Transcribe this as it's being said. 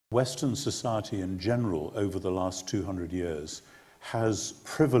Western society in general over the last 200 years has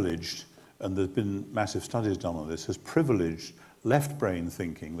privileged, and there's been massive studies done on this, has privileged left brain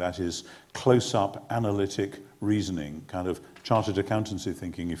thinking, that is close-up analytic reasoning, kind of chartered accountancy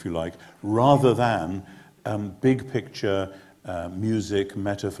thinking, if you like, rather than big picture, music,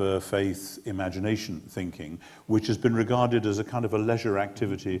 metaphor, faith, imagination thinking, which has been regarded as a kind of a leisure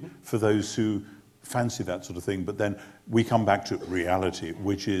activity for those who fancy that sort of thing. But then we come back to reality,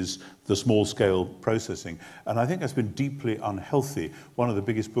 which is the small-scale processing. And I think that's been deeply unhealthy. One of the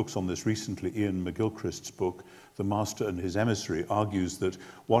biggest books on this recently, Ian McGilchrist's book, The Master and His Emissary, argues that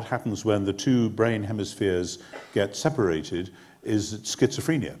what happens when the two brain hemispheres get separated is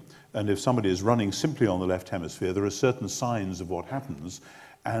schizophrenia. And if somebody is running simply on the left hemisphere, there are certain signs of what happens.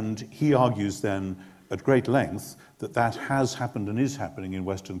 And he argues then at great length that that has happened and is happening in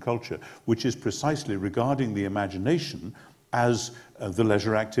Western culture, which is precisely regarding the imagination as the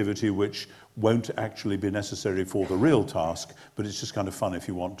leisure activity which won't actually be necessary for the real task, but it's just kind of fun if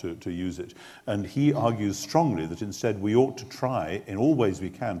you want to use it. And he argues strongly that instead we ought to try in all ways we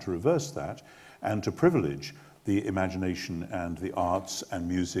can to reverse that and to privilege the imagination and the arts and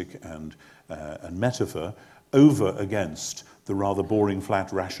music and metaphor over against the rather boring,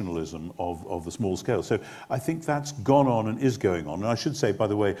 flat rationalism of the small scale. So I think that's gone on and is going on. And I should say, by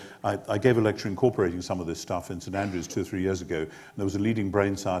the way, I gave a lecture incorporating some of this stuff in St Andrews 2 or 3 years ago. And there was a leading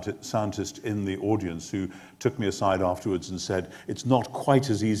brain scientist in the audience who took me aside afterwards and said, it's not quite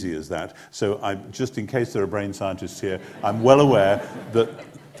as easy as that. So just in case there are brain scientists here, I'm well aware that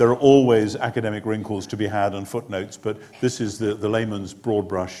there are always academic wrinkles to be had and footnotes, but this is the layman's broad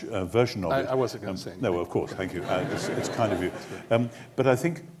brush version of it. I wasn't going to say anything. No, of course, thank you. It's kind of you. But I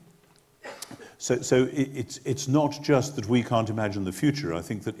think, so it's not just that we can't imagine the future. I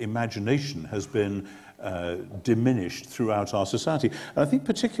think that imagination has been diminished throughout our society. And I think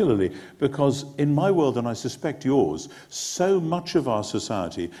particularly because in my world, and I suspect yours, so much of our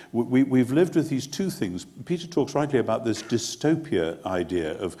society, we've lived with these two things. Peter talks rightly about this dystopia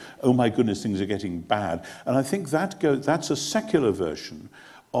idea of, oh my goodness, things are getting bad. And I think that's a secular version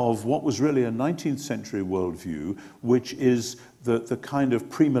of what was really a 19th century worldview, which is the kind of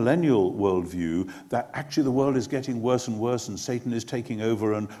premillennial worldview that actually the world is getting worse and worse and Satan is taking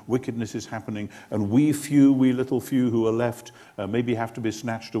over and wickedness is happening and we little few who are left maybe have to be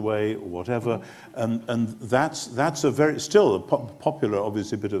snatched away or whatever. And that's still a popular,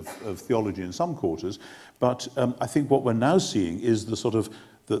 obviously, bit of theology in some quarters. But I think what we're now seeing is the sort of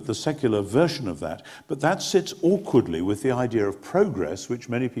the secular version of that. But that sits awkwardly with the idea of progress, which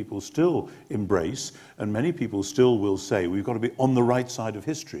many people still embrace, and many people still will say, we've got to be on the right side of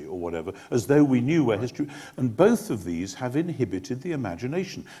history or whatever, as though we knew where history... And both of these have inhibited the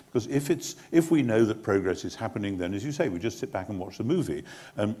imagination. Because if we know that progress is happening, then, as you say, we just sit back and watch the movie.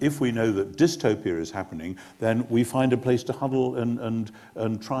 If we know that dystopia is happening, then we find a place to huddle and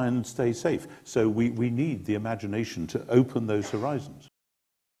try and stay safe. So we need the imagination to open those horizons.